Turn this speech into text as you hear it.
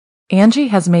Angie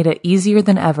has made it easier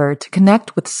than ever to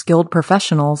connect with skilled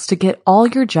professionals to get all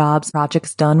your jobs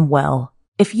projects done well.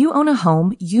 If you own a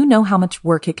home, you know how much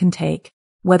work it can take,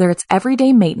 whether it's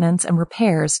everyday maintenance and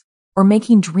repairs or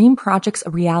making dream projects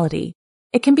a reality.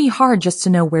 It can be hard just to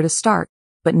know where to start,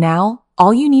 but now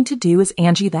all you need to do is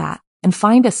Angie that and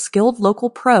find a skilled local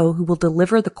pro who will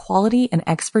deliver the quality and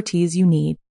expertise you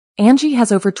need. Angie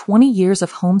has over 20 years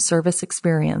of home service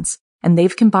experience, and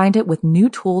they've combined it with new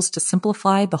tools to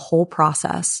simplify the whole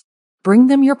process. Bring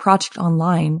them your project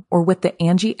online or with the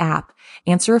Angie app,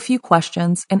 answer a few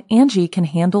questions, and Angie can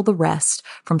handle the rest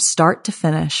from start to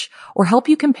finish or help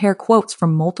you compare quotes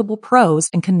from multiple pros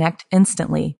and connect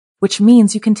instantly, which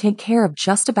means you can take care of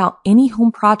just about any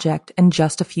home project in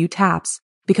just a few taps.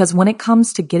 Because when it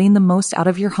comes to getting the most out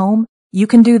of your home, you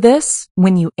can do this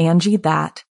when you Angie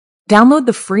that. Download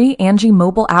the free Angie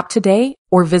mobile app today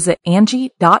or visit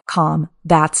Angie.com.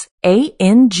 That's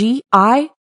ANGI.com.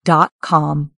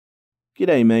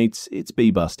 G'day mates, it's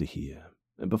B-Buster here.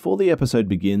 And before the episode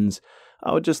begins,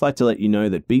 I would just like to let you know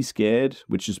that Be Scared,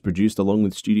 which is produced along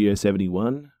with Studio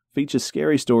 71, features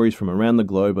scary stories from around the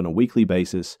globe on a weekly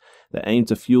basis that aim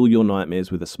to fuel your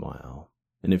nightmares with a smile.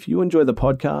 And if you enjoy the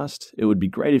podcast, it would be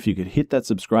great if you could hit that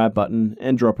subscribe button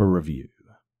and drop a review.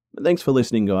 But thanks for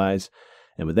listening, guys.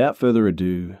 And without further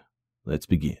ado, let's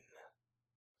begin.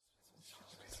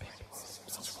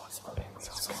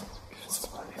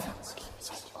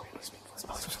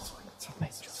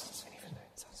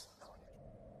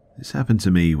 This happened to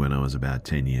me when I was about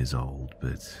 10 years old,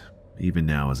 but even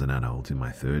now as an adult in my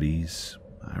 30s,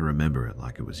 I remember it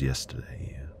like it was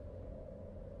yesterday.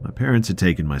 My parents had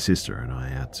taken my sister and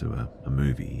I out to a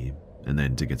movie, and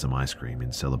then to get some ice cream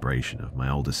in celebration of my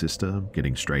older sister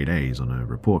getting straight A's on her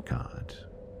report card.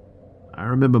 I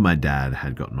remember my dad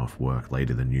had gotten off work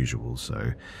later than usual,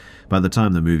 so by the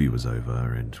time the movie was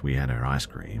over and we had our ice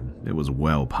cream, it was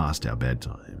well past our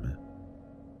bedtime.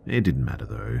 It didn't matter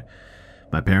though.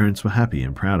 My parents were happy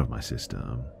and proud of my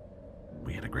sister.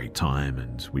 We had a great time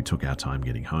and we took our time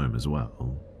getting home as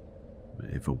well.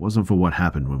 If it wasn't for what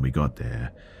happened when we got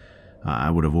there,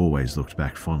 I would have always looked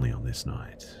back fondly on this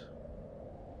night.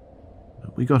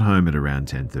 We got home at around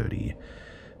 10:30.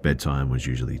 Bedtime was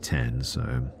usually 10,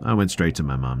 so I went straight to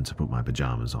my mum to put my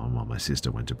pajamas on while my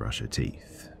sister went to brush her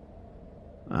teeth.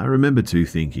 I remember too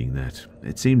thinking that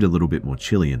it seemed a little bit more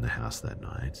chilly in the house that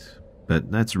night, but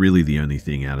that's really the only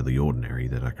thing out of the ordinary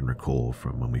that I can recall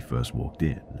from when we first walked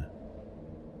in.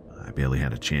 I barely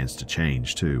had a chance to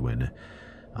change too when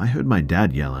I heard my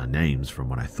dad yell our names from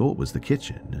what I thought was the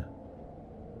kitchen.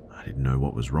 I didn't know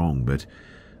what was wrong, but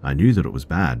I knew that it was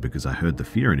bad because I heard the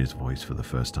fear in his voice for the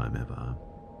first time ever.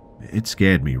 It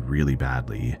scared me really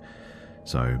badly,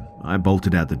 so I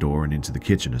bolted out the door and into the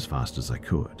kitchen as fast as I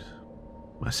could.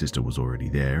 My sister was already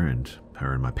there, and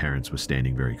her and my parents were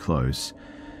standing very close.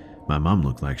 My mum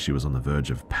looked like she was on the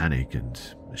verge of panic, and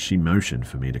she motioned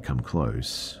for me to come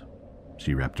close.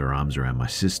 She wrapped her arms around my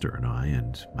sister and I,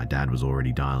 and my dad was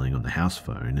already dialing on the house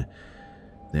phone.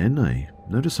 Then I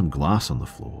noticed some glass on the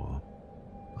floor.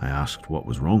 I asked what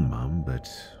was wrong, Mum, but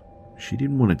she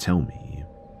didn't want to tell me.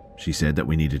 She said that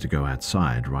we needed to go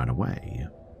outside right away.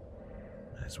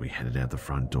 As we headed out the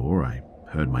front door, I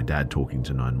heard my dad talking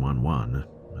to 911,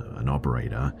 an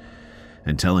operator,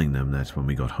 and telling them that when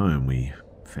we got home we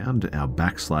found our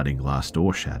backsliding glass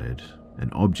door shattered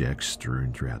and objects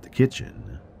strewn throughout the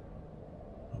kitchen.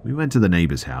 We went to the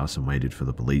neighbor's house and waited for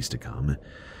the police to come.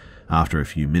 After a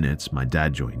few minutes, my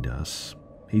dad joined us.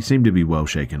 He seemed to be well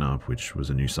shaken up, which was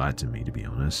a new sight to me, to be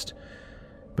honest.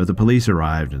 But the police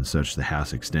arrived and searched the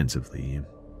house extensively.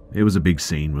 It was a big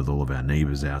scene with all of our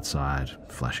neighbors outside,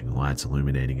 flashing lights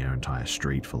illuminating our entire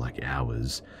street for like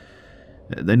hours.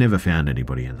 They never found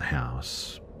anybody in the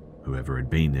house. Whoever had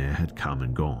been there had come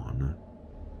and gone.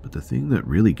 But the thing that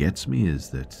really gets me is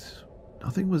that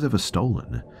nothing was ever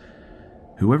stolen.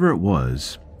 Whoever it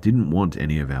was didn't want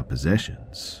any of our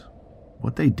possessions.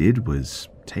 What they did was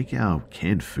take our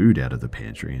canned food out of the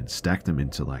pantry and stack them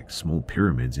into like small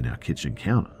pyramids in our kitchen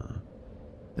counter.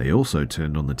 They also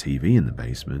turned on the TV in the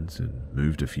basement and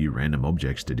moved a few random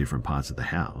objects to different parts of the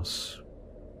house,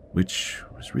 which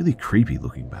was really creepy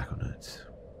looking back on it.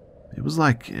 It was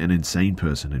like an insane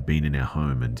person had been in our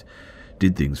home and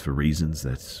did things for reasons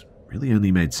that really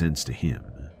only made sense to him.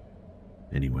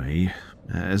 Anyway,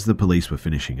 as the police were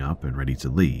finishing up and ready to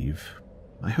leave,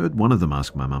 I heard one of them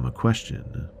ask my mum a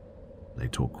question. They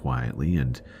talked quietly,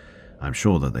 and I'm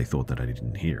sure that they thought that I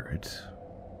didn't hear it.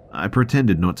 I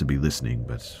pretended not to be listening,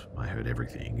 but I heard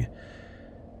everything.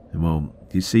 And well,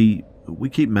 you see, we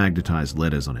keep magnetized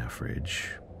letters on our fridge.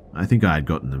 I think I had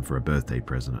gotten them for a birthday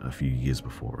present a few years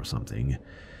before or something.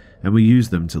 and we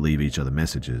used them to leave each other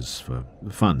messages for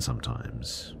fun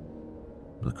sometimes.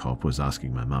 The cop was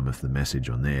asking my mum if the message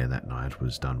on there that night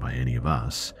was done by any of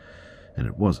us, and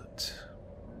it wasn't.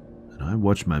 And I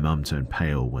watched my mum turn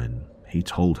pale when he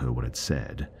told her what it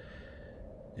said.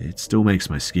 It still makes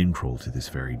my skin crawl to this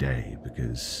very day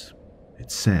because it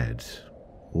said,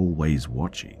 "Always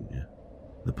watching."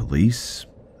 The police,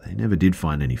 they never did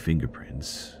find any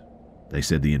fingerprints. They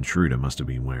said the intruder must have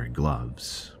been wearing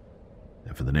gloves.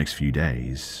 And for the next few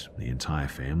days, the entire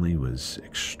family was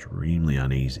extremely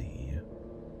uneasy.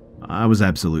 I was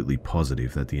absolutely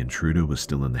positive that the intruder was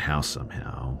still in the house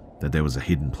somehow, that there was a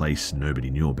hidden place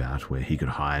nobody knew about where he could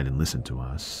hide and listen to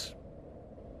us.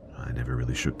 I never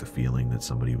really shook the feeling that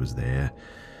somebody was there,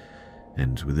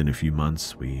 and within a few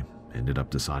months we ended up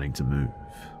deciding to move.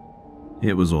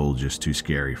 It was all just too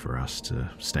scary for us to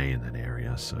stay in that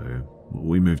area, so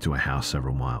we moved to a house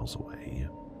several miles away.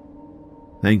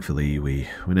 Thankfully, we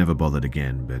never bothered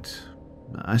again, but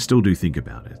I still do think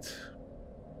about it.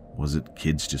 Was it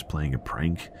kids just playing a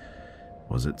prank?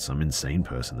 Was it some insane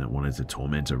person that wanted to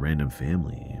torment a random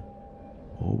family?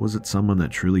 Or was it someone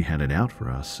that truly had it out for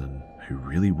us and who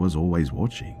really was always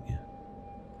watching?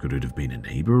 Could it have been a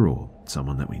neighbor or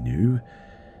someone that we knew?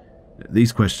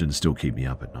 These questions still keep me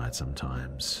up at night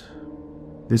sometimes.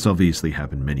 This obviously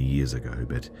happened many years ago,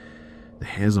 but the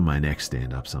hairs on my neck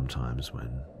stand up sometimes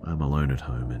when I'm alone at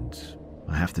home and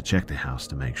I have to check the house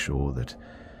to make sure that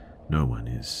no one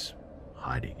is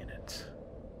hiding in it.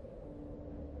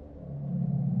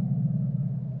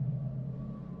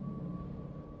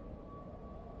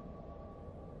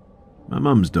 My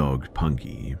mum's dog,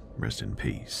 Punky, rest in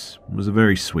peace, was a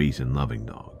very sweet and loving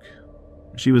dog.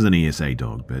 She was an ESA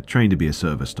dog, but trained to be a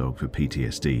service dog for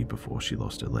PTSD before she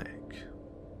lost her leg.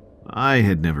 I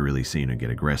had never really seen her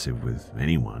get aggressive with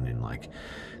anyone in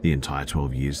the entire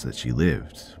 12 years that she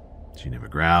lived. She never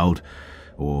growled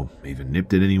or even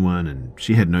nipped at anyone, and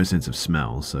she had no sense of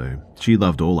smell, so she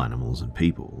loved all animals and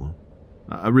people.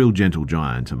 A real gentle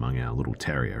giant among our little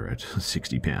terrier at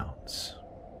 60 pounds.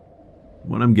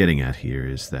 What I'm getting at here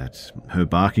is that her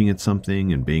barking at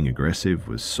something and being aggressive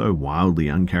was so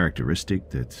wildly uncharacteristic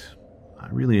that I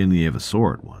really only ever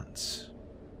saw it once.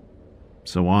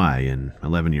 So I, an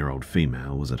 11-year-old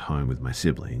female, was at home with my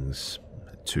siblings,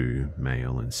 2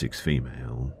 male and 6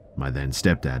 female. My then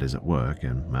stepdad is at work,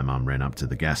 and my mum ran up to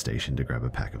the gas station to grab a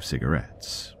pack of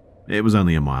cigarettes. It was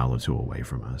only a mile or 2 away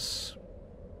from us.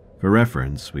 For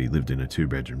reference, we lived in a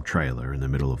 2-bedroom trailer in the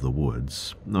middle of the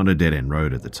woods, on a dead-end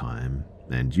road at the time,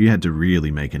 and you had to really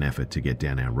make an effort to get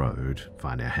down our road,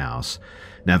 find our house,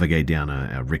 navigate down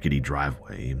a rickety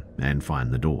driveway, and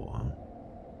find the door.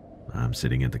 I'm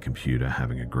sitting at the computer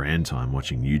having a grand time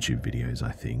watching YouTube videos,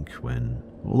 I think, when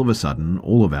all of a sudden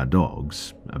all of our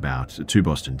dogs, about 2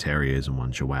 Boston Terriers and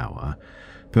 1 Chihuahua,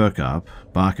 perk up,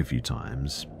 bark a few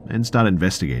times, and start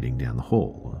investigating down the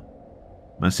hall.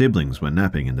 My siblings were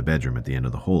napping in the bedroom at the end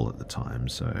of the hall at the time,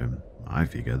 so I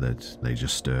figure that they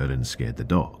just stirred and scared the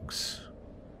dogs.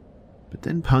 But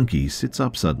then Punky sits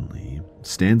up suddenly,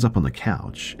 stands up on the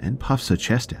couch, and puffs her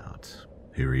chest out.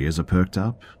 Her ears are perked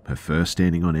up, her fur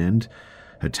standing on end,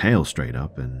 her tail straight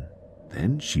up, and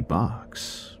then she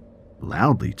barks.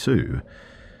 Loudly, too.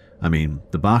 I mean,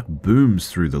 the bark booms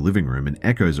through the living room and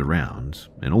echoes around,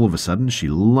 and all of a sudden she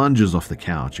lunges off the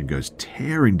couch and goes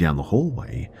tearing down the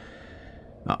hallway.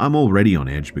 I'm already on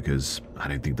edge because I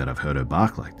don't think that I've heard her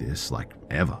bark like this,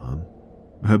 ever.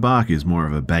 Her bark is more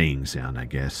of a baying sound, I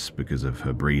guess, because of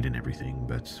her breed and everything,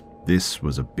 but this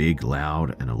was a big,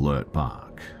 loud, and alert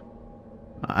bark.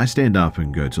 I stand up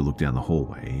and go to look down the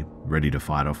hallway, ready to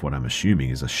fight off what I'm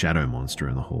assuming is a shadow monster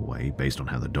in the hallway based on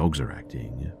how the dogs are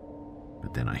acting.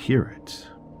 But then I hear it.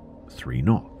 3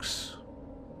 knocks.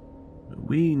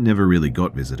 We never really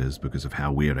got visitors because of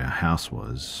how weird our house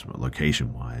was,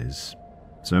 location-wise,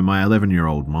 so my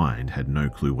 11-year-old mind had no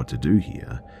clue what to do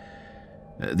here.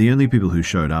 The only people who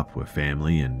showed up were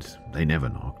family, and they never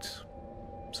knocked.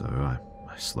 So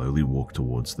I slowly walked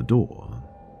towards the door.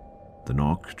 The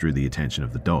knock drew the attention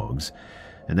of the dogs,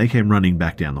 and they came running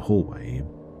back down the hallway,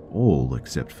 all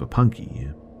except for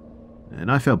Punky.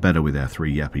 And I felt better with our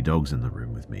 3 yappy dogs in the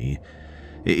room with me,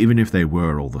 even if they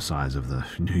were all the size of the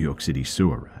New York City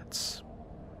sewer rats.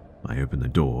 I opened the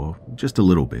door just a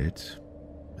little bit,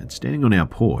 and standing on our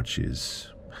porch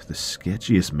is the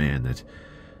sketchiest man that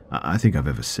I think I've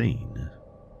ever seen.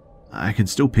 I can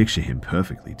still picture him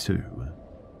perfectly, too.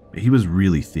 He was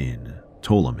really thin,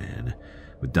 taller man,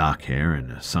 with dark hair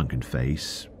and a sunken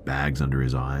face, bags under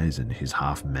his eyes, and his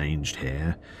half-manged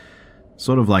hair.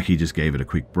 Sort of like he just gave it a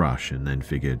quick brush and then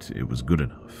figured it was good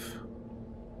enough.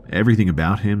 Everything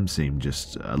about him seemed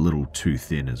just a little too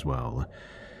thin as well.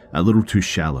 a little too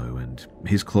shallow, and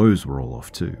his clothes were all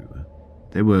off too.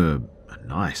 They were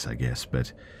nice, I guess,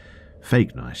 but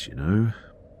fake nice, you know?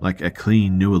 Like a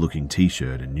clean, newer-looking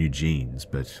t-shirt and new jeans,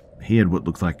 but he had what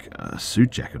looked like a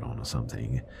suit jacket on or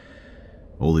something.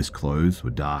 All his clothes were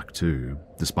dark too,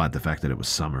 despite the fact that it was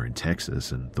summer in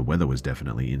Texas and the weather was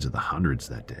definitely into the hundreds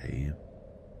that day.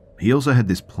 He also had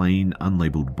this plain,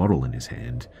 unlabeled bottle in his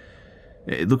hand.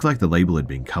 It looked like the label had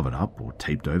been covered up or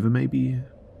taped over maybe.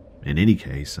 In any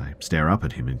case, I stare up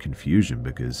at him in confusion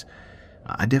because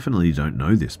I definitely don't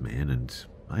know this man, and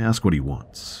I ask what he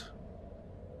wants.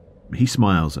 He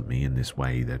smiles at me in this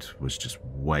way that was just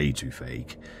way too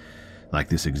fake, like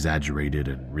this exaggerated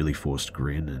and really forced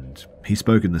grin, and he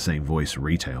spoke in the same voice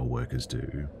retail workers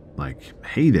do, like,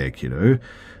 "Hey there, kiddo,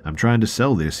 I'm trying to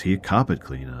sell this here carpet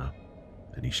cleaner."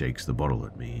 And he shakes the bottle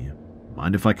at me.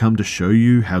 "Mind if I come to show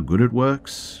you how good it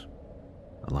works?"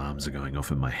 Alarms are going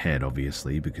off in my head,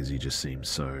 obviously, because he just seems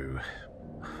so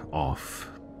off.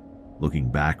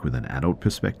 Looking back with an adult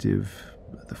perspective,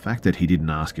 the fact that he didn't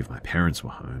ask if my parents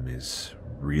were home is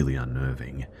really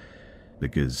unnerving,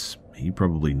 because he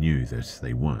probably knew that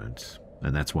they weren't,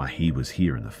 and that's why he was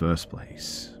here in the first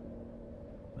place.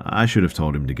 I should have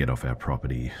told him to get off our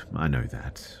property, I know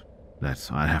that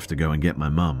I'd have to go and get my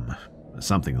mum,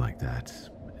 something like that,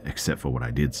 except for what I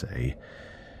did say.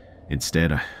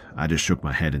 Instead, I just shook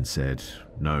my head and said,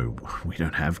 "No, we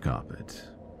don't have carpet."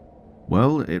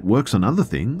 "Well, it works on other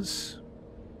things."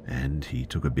 And he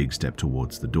took a big step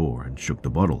towards the door and shook the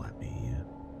bottle at me.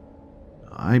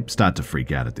 I start to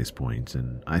freak out at this point,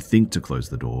 and I think to close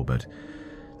the door, but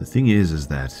the thing is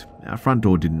that our front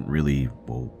door didn't really,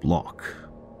 lock.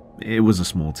 It was a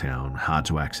small town, hard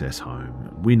to access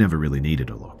home. We never really needed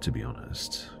a lock, to be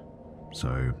honest.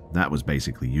 So that was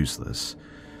basically useless.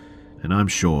 And I'm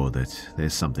sure that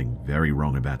there's something very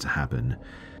wrong about to happen,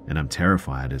 and I'm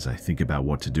terrified as I think about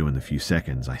what to do in the few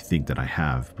seconds I think that I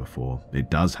have before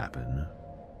it does happen,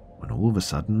 when all of a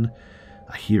sudden,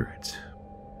 I hear it.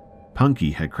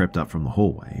 Punky had crept up from the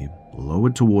hallway,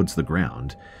 lowered towards the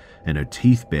ground, and her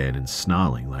teeth bared and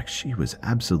snarling like she was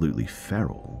absolutely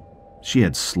feral. She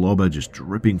had slobber just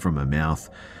dripping from her mouth,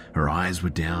 her eyes were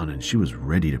down, and she was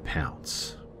ready to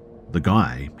pounce. The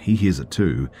guy, he hears it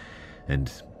too,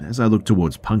 and as I look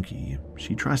towards Punky,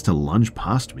 she tries to lunge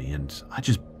past me, and I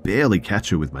just barely catch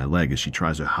her with my leg as she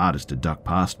tries her hardest to duck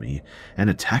past me and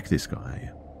attack this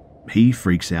guy. He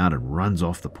freaks out and runs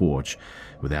off the porch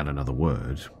without another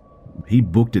word. He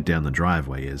booked it down the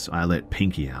driveway as I let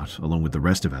Pinky out along with the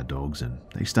rest of our dogs, and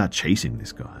they start chasing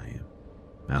this guy.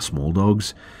 Our small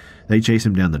dogs, they chase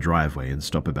him down the driveway and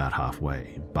stop about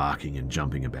halfway, barking and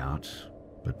jumping about.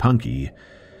 But Punky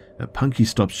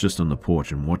stops just on the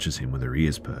porch and watches him with her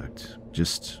ears perked,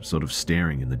 just sort of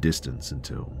staring in the distance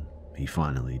until he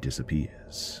finally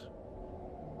disappears.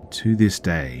 To this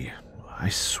day, I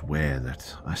swear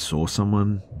that I saw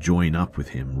someone join up with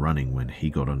him running when he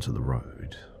got onto the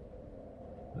road.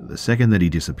 The second that he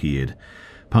disappeared,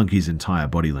 Punky's entire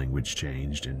body language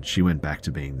changed, and she went back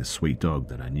to being the sweet dog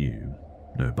that I knew.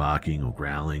 No barking or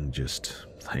growling, just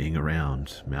laying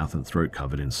around, mouth and throat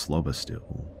covered in slobber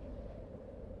still.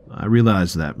 I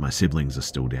realize that my siblings are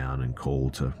still down and call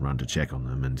to run to check on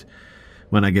them, and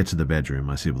when I get to the bedroom,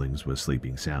 my siblings were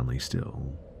sleeping soundly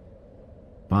still.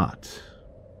 But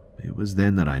it was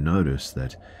then that I noticed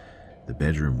that the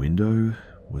bedroom window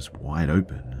was wide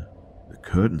open, the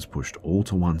curtains pushed all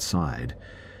to one side,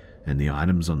 and the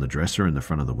items on the dresser in the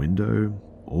front of the window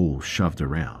all shoved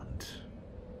around.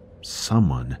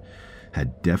 Someone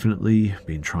had definitely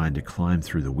been trying to climb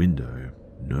through the window,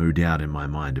 no doubt in my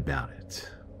mind about it.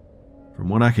 From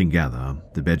what I can gather,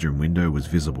 the bedroom window was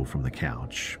visible from the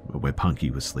couch, where Punky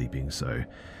was sleeping, so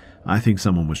I think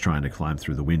someone was trying to climb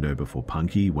through the window before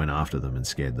Punky went after them and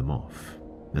scared them off,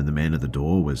 and the man at the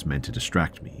door was meant to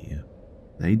distract me.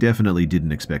 They definitely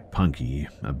didn't expect Punky,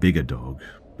 a bigger dog,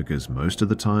 because most of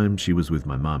the time she was with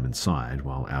my mum inside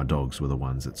while our dogs were the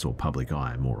ones that saw public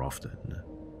eye more often.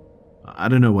 I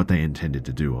don't know what they intended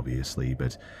to do, obviously,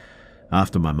 but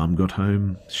after my mum got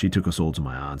home, she took us all to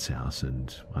my aunt's house,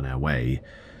 and on our way,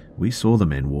 we saw the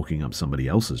men walking up somebody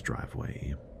else's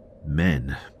driveway.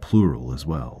 Men, plural as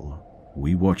well.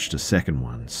 We watched a second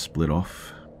one split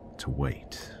off to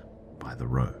wait by the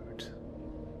road.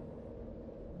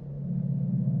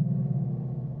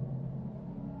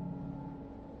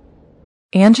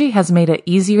 Angie has made it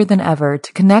easier than ever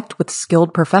to connect with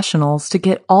skilled professionals to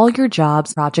get all your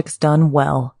jobs projects done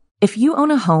well. If you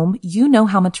own a home, you know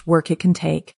how much work it can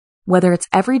take, whether it's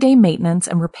everyday maintenance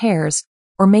and repairs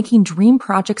or making dream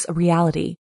projects a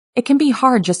reality. It can be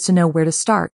hard just to know where to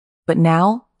start, but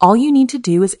now all you need to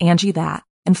do is Angie that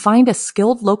and find a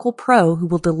skilled local pro who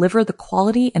will deliver the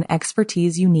quality and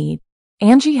expertise you need.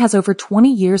 Angie has over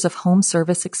 20 years of home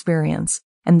service experience,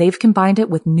 and they've combined it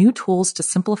with new tools to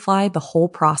simplify the whole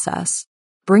process.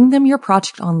 Bring them your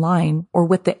project online or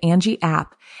with the Angie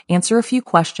app, answer a few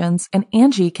questions, and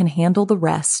Angie can handle the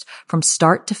rest from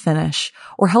start to finish,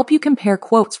 or help you compare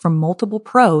quotes from multiple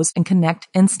pros and connect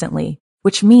instantly,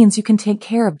 which means you can take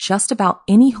care of just about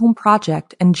any home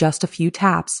project in just a few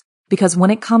taps. Because when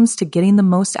it comes to getting the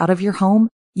most out of your home,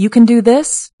 you can do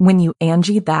this when you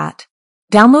Angie that.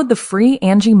 Download the free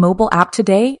Angie mobile app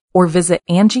today or visit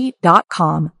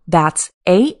Angie.com. That's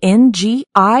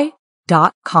ANGI.com.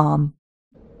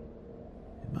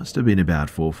 It must have been about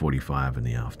 4:45 in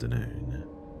the afternoon.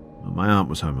 My aunt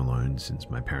was home alone since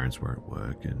my parents were at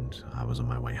work and I was on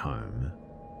my way home.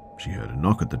 She heard a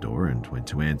knock at the door and went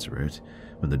to answer it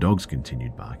when the dogs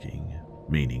continued barking,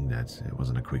 meaning that it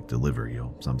wasn't a quick delivery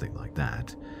or something like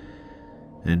that.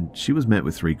 And she was met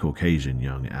with 3 Caucasian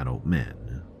young adult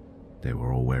men. They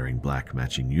were all wearing black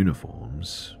matching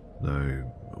uniforms, though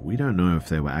we don't know if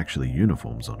they were actually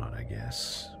uniforms or not, I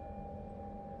guess.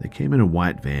 They came in a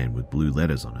white van with blue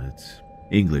letters on it.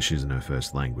 English isn't her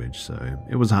first language, so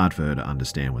it was hard for her to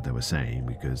understand what they were saying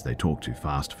because they talked too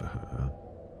fast for her.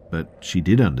 But she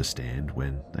did understand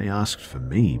when they asked for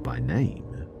me by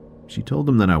name. She told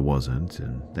them that I wasn't,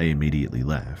 and they immediately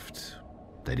left.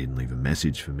 They didn't leave a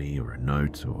message for me or a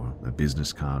note or a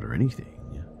business card or anything.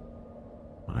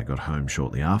 When I got home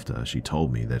shortly after, she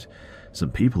told me that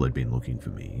some people had been looking for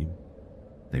me.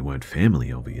 They weren't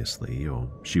family, obviously, or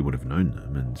she would have known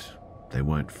them, and they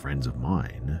weren't friends of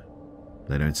mine.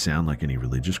 They don't sound like any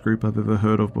religious group I've ever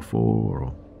heard of before,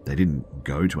 or they didn't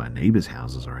go to our neighbors'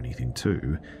 houses or anything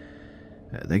too.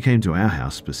 They came to our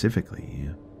house specifically,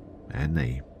 and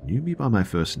they knew me by my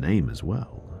first name as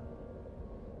well.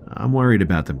 I'm worried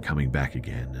about them coming back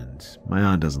again, and my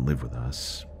aunt doesn't live with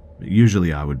us.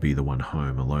 Usually I would be the one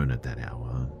home alone at that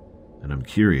hour, and I'm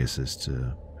curious as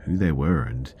to who they were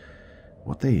and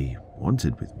what they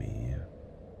wanted with me.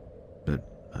 But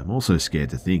I'm also scared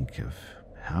to think of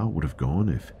how it would have gone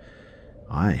if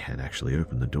I had actually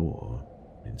opened the door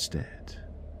instead.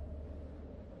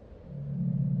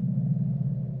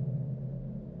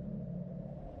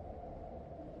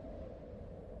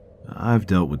 I've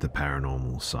dealt with the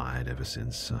paranormal side ever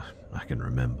since I can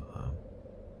remember.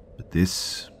 But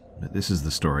this is the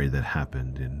story that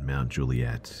happened in Mount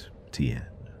Juliet, TN.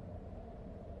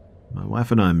 My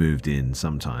wife and I moved in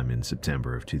sometime in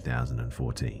September of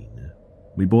 2014.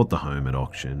 We bought the home at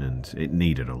auction and it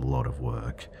needed a lot of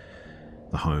work.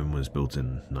 The home was built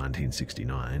in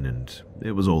 1969 and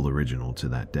it was all original to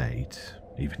that date,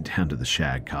 even down to the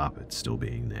shag carpet still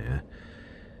being there.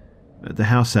 The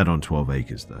house sat on 12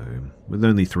 acres though, with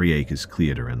only 3 acres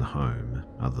cleared around the home,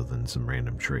 other than some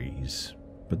random trees,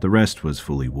 but the rest was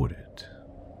fully wooded.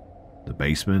 The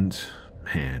basement,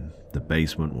 man, the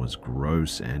basement was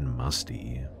gross and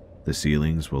musty. The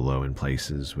ceilings were low in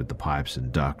places with the pipes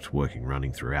and duct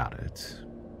running throughout it.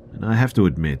 And I have to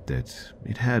admit that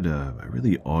it had a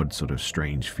really odd sort of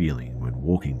strange feeling when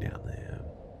walking down there.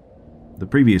 The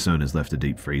previous owners left a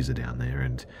deep freezer down there,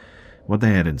 and what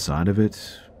they had inside of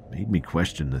it made me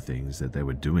question the things that they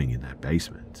were doing in that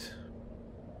basement.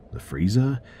 The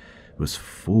freezer was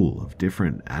full of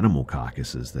different animal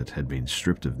carcasses that had been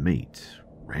stripped of meat,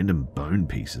 random bone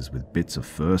pieces with bits of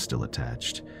fur still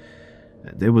attached.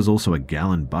 There was also a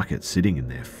gallon bucket sitting in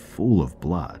there full of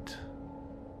blood.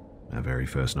 Our very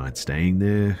first night staying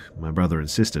there, my brother and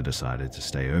sister decided to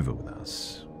stay over with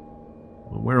us.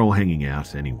 Well, we're all hanging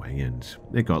out anyway, and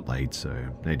it got late, so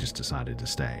they just decided to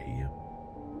stay.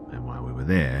 And while we were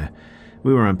there,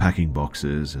 we were unpacking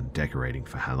boxes and decorating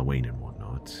for Halloween and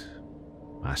whatnot.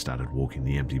 I started walking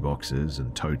the empty boxes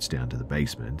and totes down to the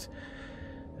basement,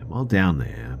 and while down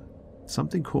there,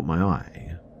 something caught my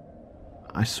eye.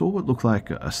 I saw what looked like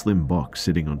a slim box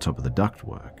sitting on top of the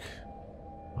ductwork.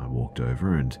 I walked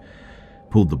over and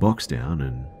pulled the box down,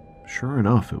 and sure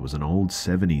enough, it was an old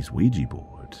 70s Ouija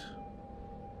board.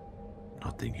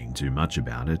 Not thinking too much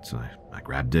about it, I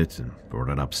grabbed it and brought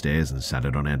it upstairs and sat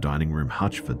it on our dining room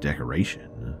hutch for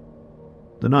decoration.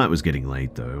 The night was getting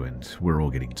late though, and we were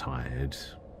all getting tired.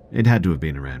 It had to have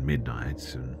been around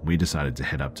midnight, and we decided to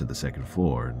head up to the second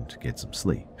floor and get some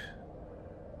sleep.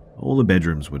 All the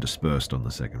bedrooms were dispersed on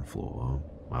the second floor.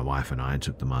 My wife and I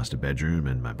took the master bedroom,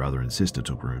 and my brother and sister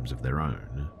took rooms of their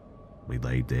own. We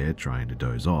laid there trying to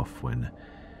doze off when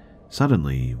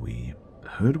suddenly we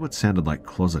heard what sounded like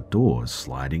closet doors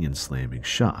sliding and slamming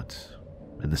shut,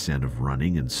 and the sound of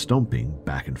running and stomping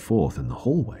back and forth in the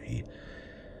hallway.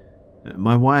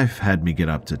 My wife had me get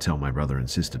up to tell my brother and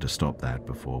sister to stop that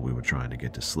before we were trying to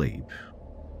get to sleep.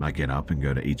 I get up and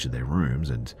go to each of their rooms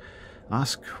and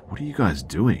ask, "What are you guys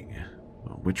doing?"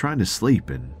 "We're trying to sleep,"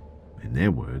 and in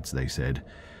their words, they said,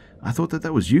 "I thought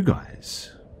that was you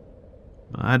guys."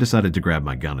 I decided to grab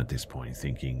my gun at this point,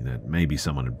 thinking that maybe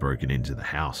someone had broken into the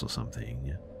house or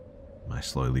something. I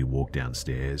slowly walked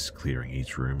downstairs, clearing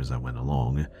each room as I went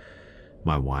along.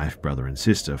 My wife, brother, and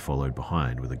sister followed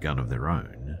behind with a gun of their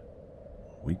own.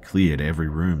 We cleared every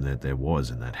room that there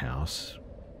was in that house,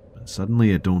 and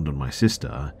suddenly it dawned on my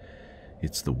sister,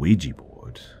 it's the Ouija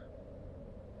board.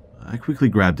 I quickly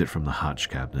grabbed it from the hutch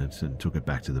cabinet and took it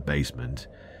back to the basement,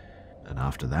 and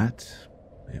after that,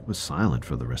 it was silent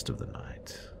for the rest of the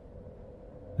night.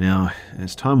 Now,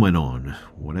 as time went on,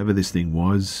 whatever this thing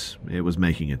was, it was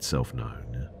making itself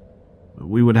known.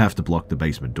 We would have to block the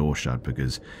basement door shut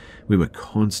because we were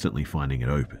constantly finding it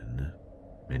open.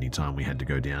 Anytime we had to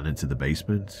go down into the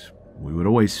basement, we would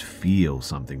always feel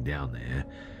something down there,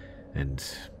 and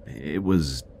it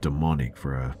was demonic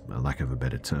for a lack of a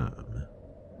better term.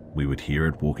 We would hear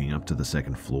it walking up to the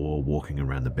second floor, walking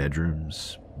around the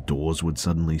bedrooms. Doors would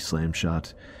suddenly slam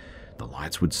shut. The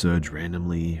lights would surge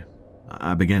randomly.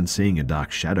 I began seeing a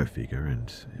dark shadow figure, and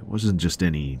it wasn't just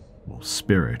any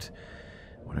spirit.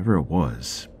 Whatever it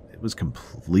was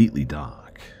completely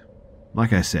dark.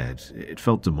 Like I said, it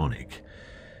felt demonic.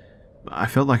 I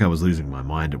felt like I was losing my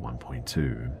mind at one point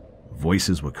too.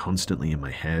 Voices were constantly in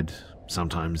my head.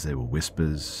 Sometimes they were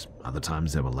whispers, other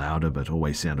times they were louder but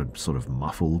always sounded sort of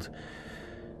muffled.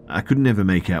 I couldn't ever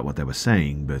make out what they were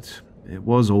saying, but it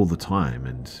was all the time,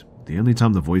 and the only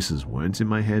time the voices weren't in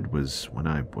my head was when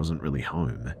I wasn't really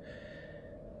home.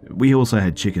 We also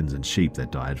had chickens and sheep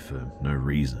that died for no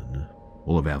reason.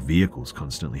 All of our vehicles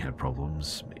constantly had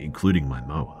problems, including my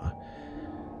mower.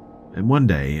 And one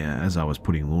day, as I was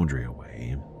putting laundry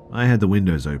away, I had the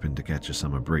windows open to catch a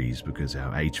summer breeze because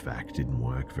our HVAC didn't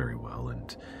work very well,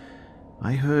 and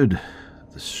I heard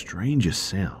the strangest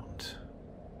sound.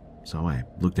 So I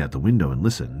looked out the window and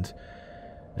listened,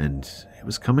 and it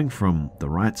was coming from the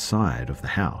right side of the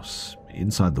house,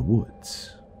 inside the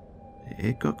woods.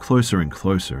 It got closer and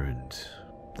closer, and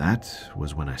that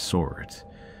was when I saw it.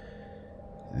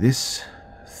 This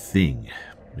thing,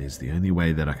 is the only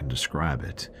way that I can describe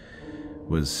it,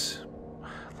 was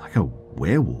like a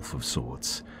werewolf of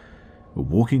sorts,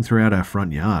 walking throughout our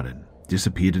front yard and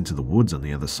disappeared into the woods on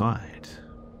the other side.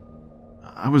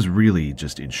 I was really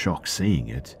just in shock seeing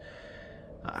it.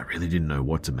 I really didn't know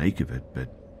what to make of it,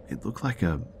 but it looked like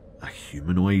a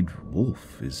humanoid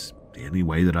wolf is the only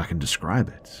way that I can describe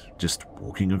it, just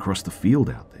walking across the field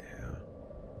out there.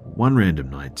 One random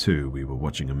night too, we were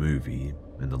watching a movie,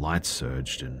 and the lights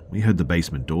surged and we heard the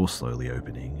basement door slowly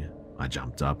opening. I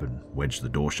jumped up and wedged the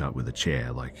door shut with a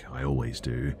chair like I always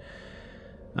do.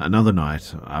 Another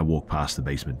night, I walked past the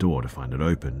basement door to find it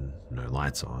open, no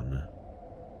lights on,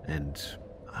 and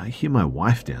I hear my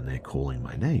wife down there calling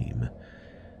my name.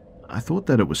 I thought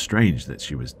that it was strange that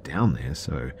she was down there,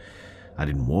 so I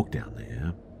didn't walk down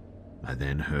there. I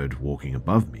then heard walking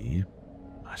above me.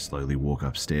 I slowly walk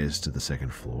upstairs to the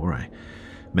second floor. I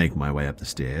make my way up the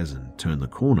stairs and turn the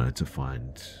corner to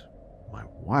find my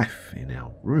wife in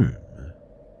our room.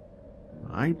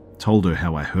 I told her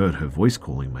how I heard her voice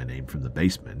calling my name from the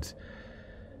basement,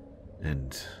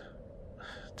 and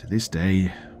to this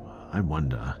day, I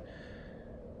wonder,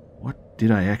 what did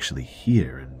I actually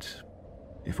hear, and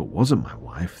if it wasn't my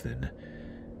wife, then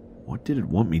what did it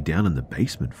want me down in the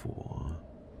basement for?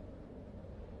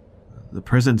 The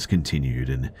presence continued,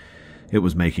 and it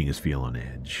was making us feel on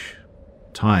edge.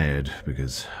 Tired,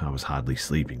 because I was hardly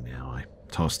sleeping now, I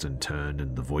tossed and turned,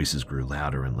 and the voices grew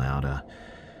louder and louder,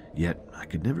 yet I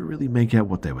could never really make out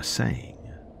what they were saying.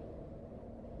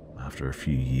 After a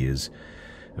few years,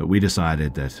 we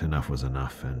decided that enough was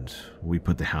enough, and we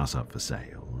put the house up for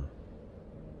sale.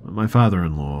 My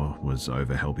father-in-law was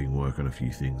over helping work on a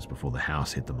few things before the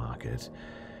house hit the market,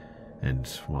 and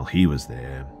while he was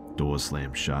there, doors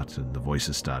slammed shut and the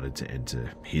voices started to enter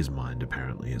his mind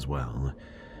apparently as well.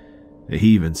 He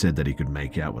even said that he could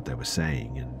make out what they were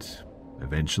saying, and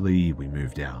eventually we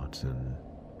moved out, and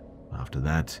after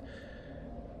that,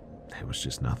 there was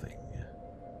just nothing.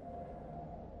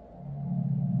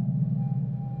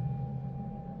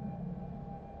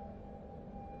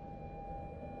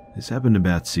 This happened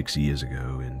about 6 years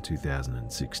ago in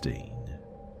 2016.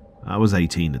 I was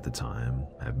 18 at the time.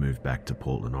 I'd moved back to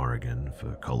Portland, Oregon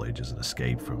for college as an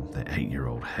escape from the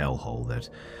 8-year-old hellhole that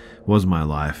was my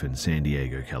life in San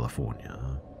Diego, California.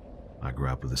 I grew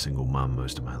up with a single mum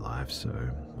most of my life, so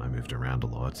I moved around a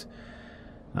lot.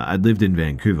 I'd lived in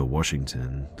Vancouver,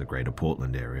 Washington, the greater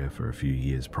Portland area, for a few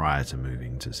years prior to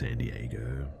moving to San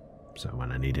Diego. So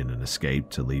when I needed an escape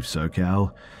to leave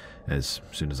SoCal, As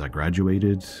soon as I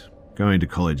graduated, going to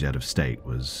college out of state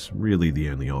was really the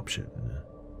only option.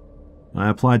 I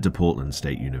applied to Portland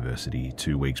State University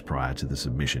 2 weeks prior to the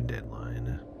submission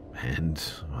deadline, and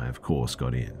I of course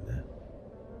got in.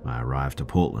 I arrived to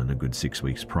Portland a good 6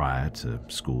 weeks prior to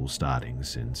school starting,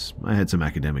 since I had some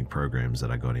academic programs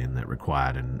that I got in that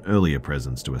required an earlier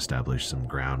presence to establish some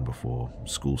ground before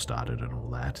school started and all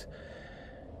that.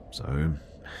 So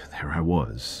there I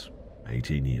was,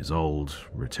 18 years old,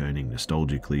 returning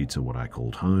nostalgically to what I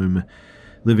called home,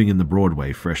 living in the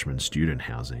Broadway freshman student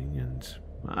housing, and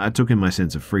I took in my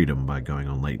sense of freedom by going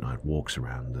on late-night walks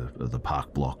around the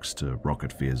park blocks to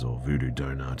Rocket Fizz or Voodoo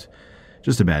Donut,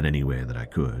 just about anywhere that I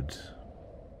could.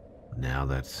 Now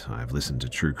that I've listened to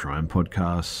true crime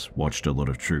podcasts, watched a lot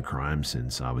of true crime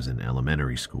since I was in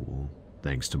elementary school,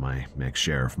 thanks to my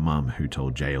ex-sheriff mum who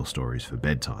told jail stories for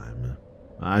bedtime,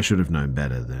 I should have known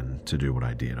better than to do what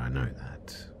I did, I know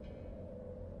that.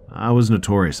 I was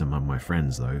notorious among my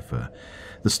friends, though, for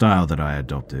the style that I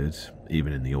adopted,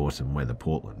 even in the autumn weather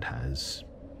Portland has.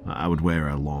 I would wear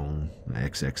a long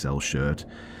XXL shirt,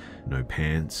 no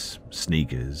pants,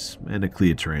 sneakers, and a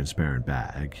clear transparent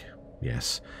bag.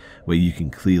 Yes, where you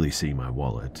can clearly see my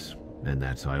wallet, and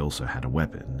that I also had a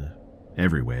weapon,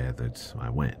 everywhere that I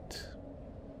went.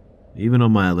 Even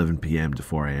on my 11 PM to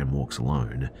 4 AM walks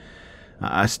alone,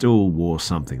 I still wore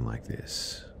something like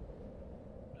this.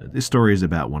 This story is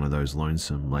about one of those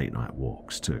lonesome late-night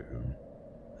walks, too.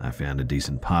 I found a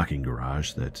decent parking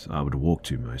garage that I would walk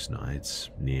to most nights,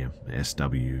 near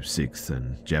SW 6th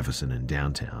and Jefferson in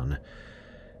downtown.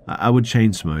 I would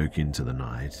chain smoke into the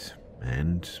night,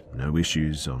 and no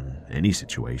issues on any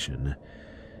situation,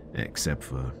 except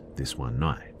for this one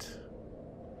night.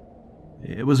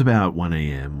 It was about 1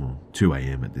 AM or 2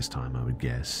 AM at this time, I would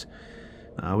guess.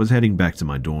 I was heading back to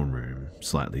my dorm room,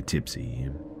 slightly tipsy.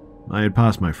 I had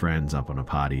passed my friends up on a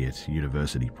party at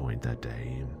University Point that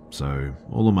day, so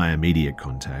all of my immediate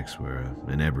contacts were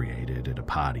inebriated at a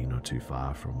party not too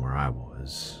far from where I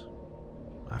was.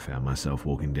 I found myself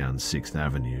walking down 6th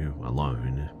Avenue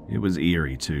alone. It was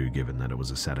eerie too, given that it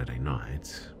was a Saturday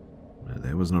night.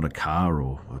 There was not a car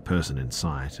or a person in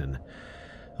sight, and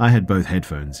I had both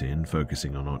headphones in,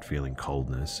 focusing on not feeling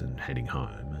coldness and heading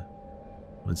home.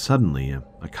 When suddenly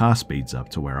a car speeds up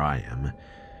to where I am.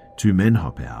 2 men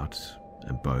hop out,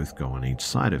 and both go on each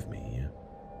side of me.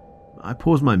 I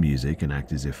pause my music and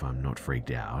act as if I'm not freaked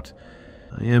out.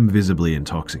 I am visibly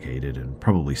intoxicated and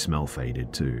probably smell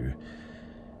faded too.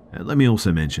 Let me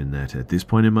also mention that at this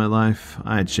point in my life,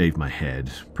 I had shaved my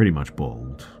head, pretty much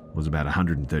bald, was about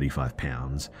 135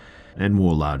 pounds, and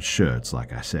wore large shirts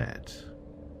like I said.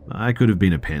 I could have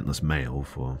been a pantless male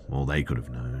for all they could have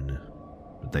known.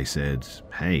 But they said,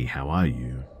 "Hey, how are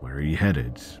you? Where are you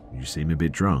headed? You seem a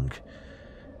bit drunk."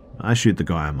 I shoot the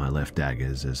guy on my left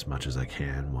daggers as much as I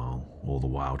can, while all the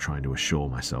while trying to assure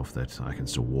myself that I can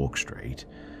still walk straight.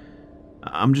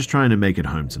 "I'm just trying to make it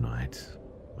home tonight,"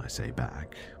 I say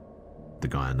back. The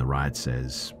guy on the right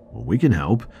says, "Well, we can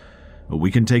help.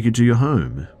 We can take you to your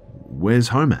home. Where's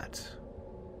home at?"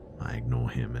 I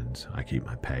ignore him and I keep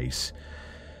my pace.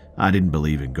 I didn't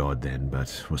believe in God then,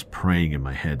 but was praying in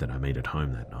my head that I made it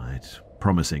home that night,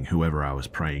 promising whoever I was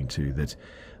praying to that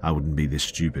I wouldn't be this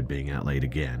stupid being out late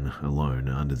again, alone,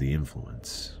 under the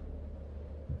influence.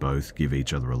 Both give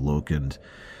each other a look, and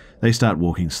they start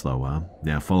walking slower,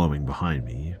 now following behind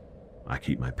me. I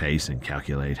keep my pace and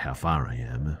calculate how far I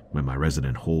am, where my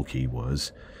resident hall key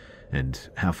was, and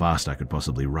how fast I could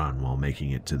possibly run while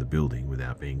making it to the building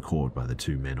without being caught by the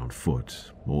 2 men on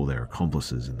foot, or their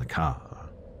accomplices in the car.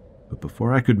 But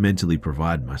before I could mentally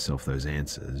provide myself those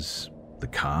answers, the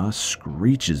car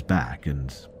screeches back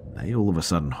and they all of a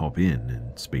sudden hop in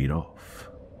and speed off.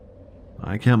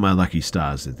 I count my lucky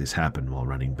stars that this happened while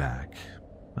running back.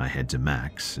 I head to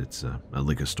Max, it's a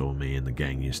liquor store me and the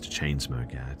gang used to chain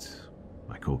smoke at.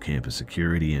 I call campus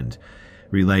security and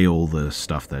relay all the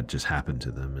stuff that just happened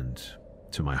to them, and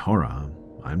to my horror,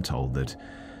 I'm told that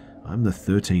I'm the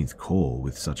 13th call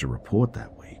with such a report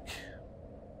that week.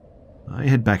 I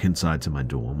head back inside to my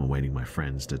dorm, awaiting my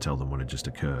friends to tell them what had just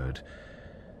occurred.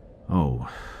 Oh,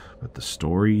 but the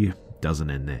story doesn't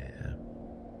end there.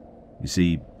 You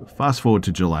see, fast forward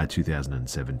to July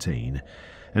 2017,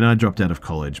 and I dropped out of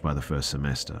college by the first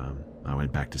semester. I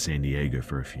went back to San Diego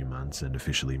for a few months and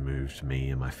officially moved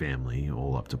me and my family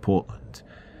all up to Portland.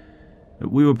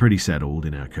 We were pretty settled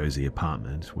in our cozy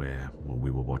apartment where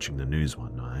we were watching the news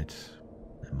one night.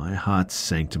 My heart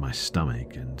sank to my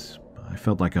stomach and I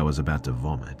felt like I was about to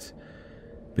vomit,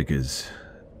 because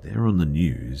there on the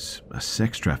news, a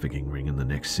sex trafficking ring in the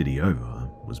next city over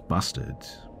was busted.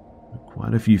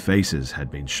 Quite a few faces had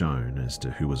been shown as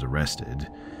to who was arrested,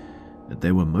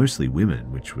 They were mostly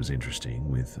women, which was interesting,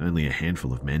 with only a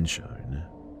handful of men shown.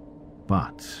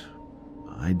 But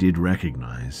I did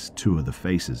recognize two of the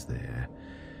faces there,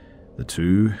 the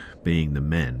two being the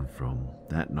men from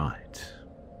that night.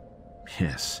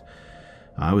 Yes,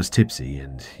 I was tipsy,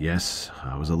 and yes,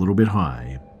 I was a little bit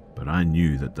high, but I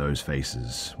knew that those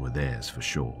faces were theirs for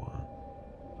sure.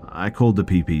 I called the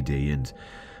PPD and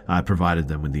I provided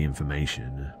them with the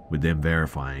information, with them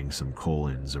verifying some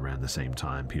call-ins around the same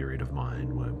time period of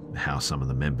mine were how some of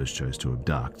the members chose to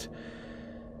abduct.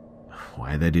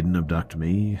 Why they didn't abduct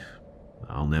me,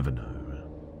 I'll never know.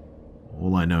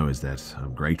 All I know is that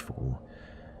I'm grateful.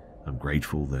 I'm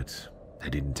grateful that they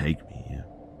didn't take me.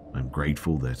 I'm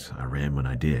grateful that I ran when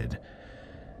I did.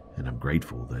 And I'm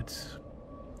grateful that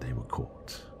they were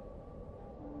caught.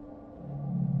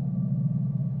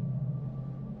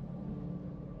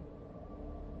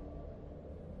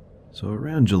 So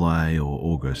around July or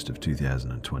August of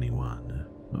 2021,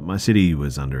 my city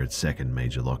was under its second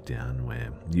major lockdown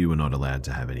where you were not allowed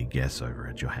to have any guests over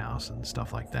at your house and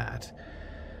stuff like that.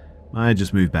 I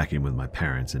just moved back in with my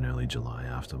parents in early July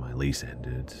after my lease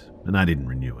ended, and I didn't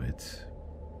renew it.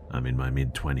 I'm in my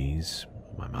mid-20s.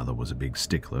 My mother was a big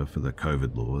stickler for the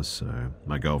COVID laws, so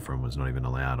my girlfriend was not even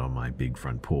allowed on my big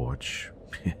front porch.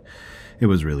 It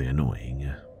was really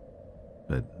annoying.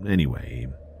 But anyway,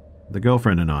 the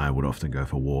girlfriend and I would often go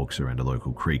for walks around a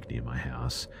local creek near my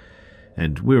house,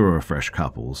 and we were a fresh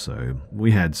couple, so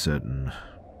we had certain,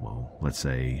 well, let's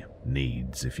say,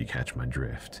 needs, if you catch my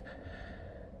drift.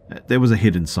 There was a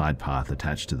hidden side path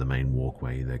attached to the main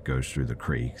walkway that goes through the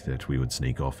creek that we would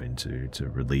sneak off into to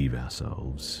relieve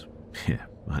ourselves. Yeah,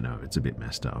 I know, it's a bit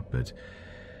messed up, but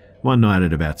one night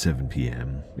at about 7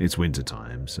 p.m, it's winter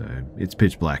time, so it's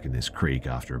pitch black in this creek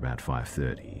after about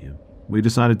 5:30. We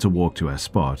decided to walk to our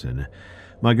spot, and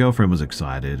my girlfriend was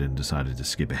excited and decided to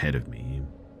skip ahead of me.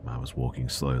 I was walking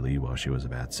slowly while she was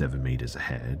about 7 meters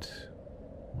ahead.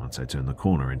 Once I turned the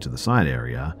corner into the side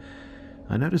area,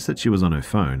 I noticed that she was on her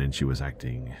phone and she was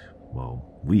acting,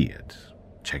 well, weird,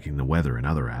 checking the weather and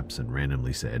other apps, and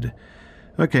randomly said,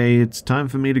 "Okay, it's time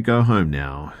for me to go home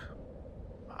now."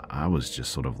 I was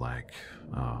just sort of like,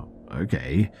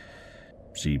 okay.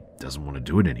 She doesn't want to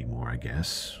do it anymore, I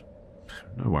guess.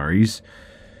 No worries.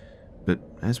 But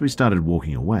as we started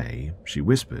walking away, she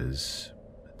whispers,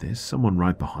 "There's someone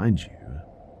right behind you."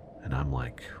 And I'm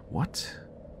like, what?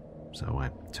 So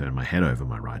I turned my head over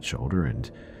my right shoulder, and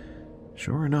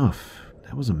sure enough,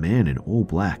 there was a man in all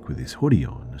black with his hoodie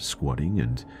on, squatting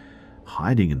and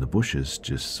hiding in the bushes,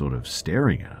 just sort of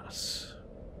staring at us.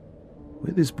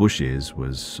 Where this bush is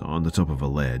was on the top of a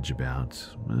ledge about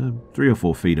 3 or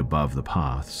 4 feet above the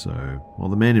path, so while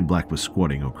the man in black was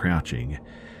squatting or crouching,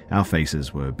 our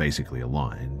faces were basically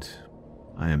aligned.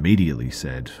 I immediately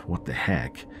said, "What the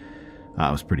heck?"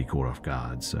 I was pretty caught off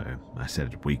guard, so I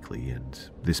said it weakly, and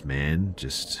this man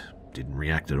just didn't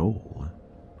react at all.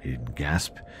 He didn't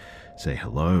gasp, say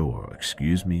hello or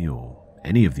excuse me or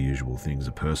any of the usual things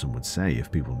a person would say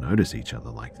if people notice each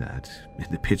other like that,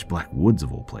 in the pitch black woods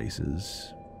of all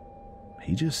places.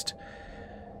 He just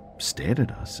stared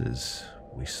at us as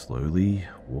we slowly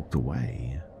walked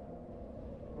away.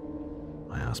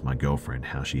 I asked my girlfriend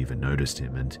how she even noticed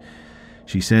him, and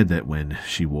she said that when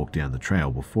she walked down the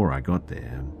trail before I got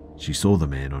there, she saw the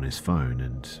man on his phone,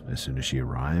 and as soon as she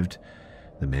arrived,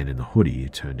 the man in the hoodie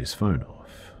turned his phone off.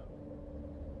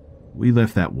 We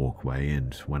left that walkway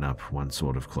and went up one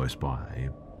sort of close by.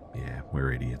 Yeah,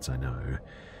 we're idiots, I know.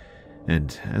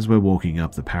 And as we're walking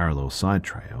up the parallel side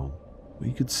trail,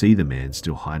 we could see the man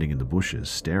still hiding in the bushes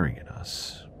staring at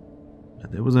us.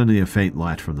 And there was only a faint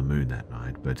light from the moon that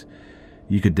night, but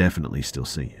you could definitely still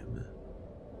see him.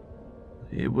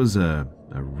 It was a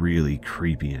really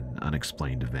creepy and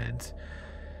unexplained event.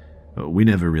 We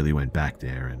never really went back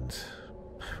there, and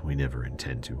we never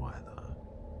intend to either.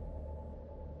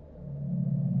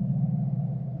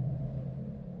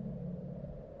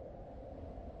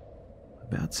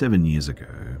 About 7 years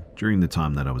ago, during the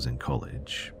time that I was in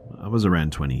college, I was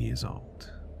around 20 years old.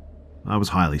 I was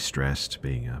highly stressed,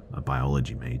 being a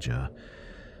biology major.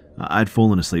 I'd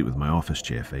fallen asleep with my office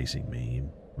chair facing me.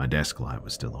 My desk light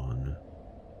was still on.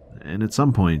 And at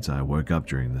some point, I woke up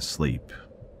during this sleep,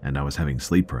 and I was having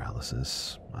sleep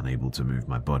paralysis, unable to move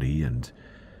my body, and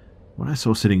what I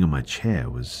saw sitting on my chair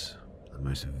was the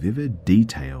most vivid,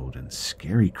 detailed, and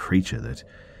scary creature that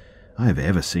I have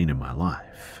ever seen in my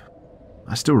life.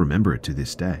 I still remember it to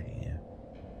this day.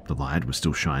 The light was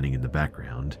still shining in the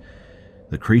background.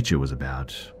 The creature was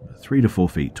about 3 to 4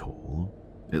 feet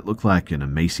tall. It looked like an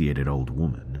emaciated old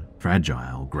woman,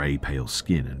 fragile, grey pale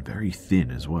skin, and very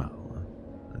thin as well.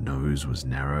 The nose was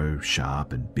narrow,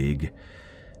 sharp, and big,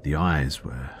 The eyes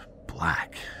were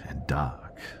black and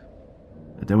dark.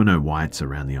 There were no whites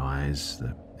around the eyes.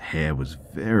 The hair was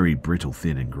very brittle,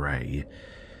 thin and grey.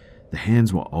 The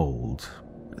hands were old,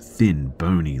 thin,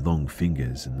 bony, long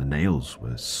fingers, and the nails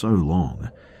were so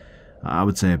long, I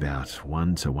would say about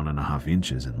 1 to 1.5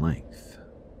 inches in length.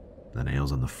 The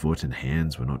nails on the foot and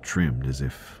hands were not trimmed as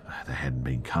if they hadn't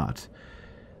been cut.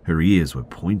 Her ears were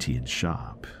pointy and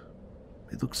sharp.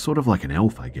 It looked sort of like an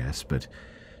elf, I guess, but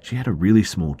she had a really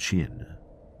small chin.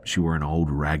 She wore an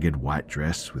old ragged white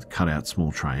dress with cut-out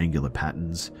small triangular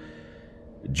patterns.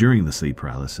 During the sleep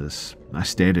paralysis, I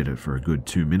stared at her for a good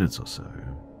 2 minutes or so.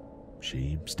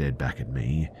 She stared back at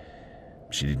me.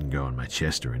 She didn't go on my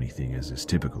chest or anything, as is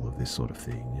typical of this sort of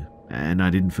thing, and I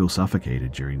didn't feel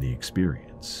suffocated during the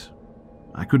experience.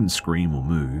 I couldn't scream or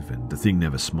move, and the thing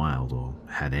never smiled or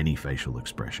had any facial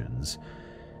expressions.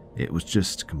 It was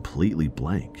just completely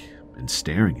blank and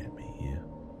staring at me.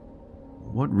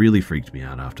 What really freaked me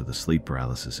out after the sleep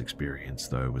paralysis experience,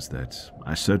 though, was that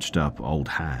I searched up Old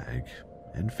Hag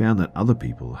and found that other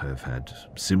people have had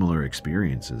similar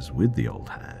experiences with the Old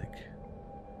Hag.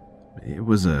 It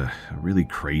was a really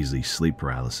crazy sleep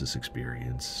paralysis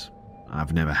experience.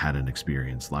 I've never had an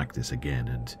experience like this again,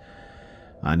 and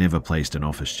I never placed an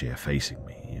office chair facing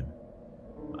me.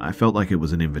 I felt like it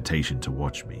was an invitation to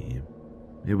watch me.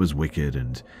 It was wicked,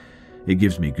 and it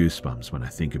gives me goosebumps when I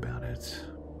think about it.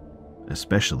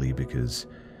 Especially because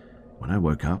when I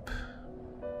woke up,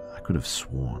 I could have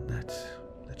sworn that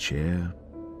the chair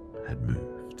had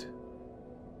moved.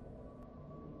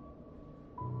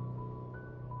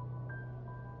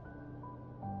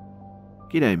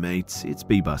 G'day mates, it's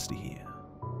B-Buster here.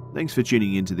 Thanks for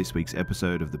tuning in to this week's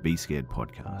episode of the Be Scared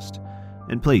podcast.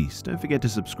 And please, don't forget to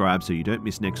subscribe so you don't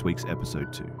miss next week's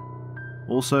episode too.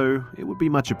 Also, it would be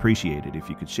much appreciated if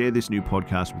you could share this new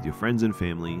podcast with your friends and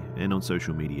family and on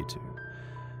social media too.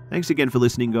 Thanks again for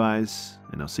listening, guys,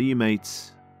 and I'll see you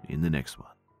mates in the next one.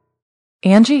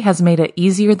 Angie has made it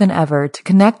easier than ever to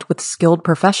connect with skilled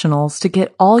professionals to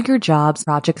get all your jobs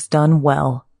projects done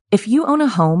well. If you own a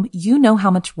home, you know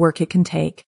how much work it can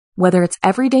take, whether it's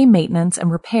everyday maintenance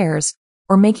and repairs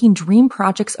or making dream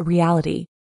projects a reality.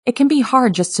 It can be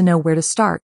hard just to know where to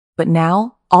start, but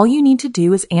now all you need to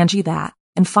do is Angie that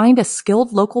and find a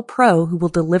skilled local pro who will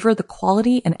deliver the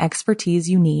quality and expertise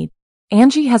you need.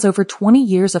 Angie has over 20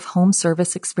 years of home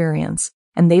service experience,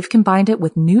 and they've combined it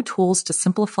with new tools to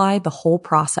simplify the whole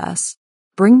process.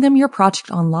 Bring them your project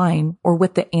online or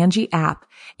with the Angie app,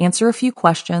 answer a few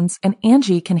questions, and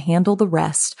Angie can handle the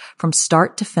rest from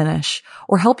start to finish,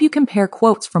 or help you compare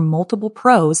quotes from multiple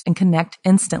pros and connect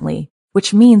instantly,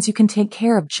 which means you can take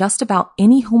care of just about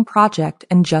any home project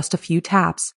in just a few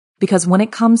taps. Because when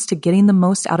it comes to getting the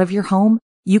most out of your home,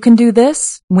 you can do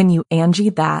this when you Angie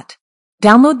that.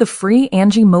 Download the free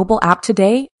Angie mobile app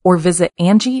today or visit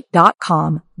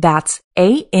Angie.com. That's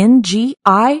ANGI.com.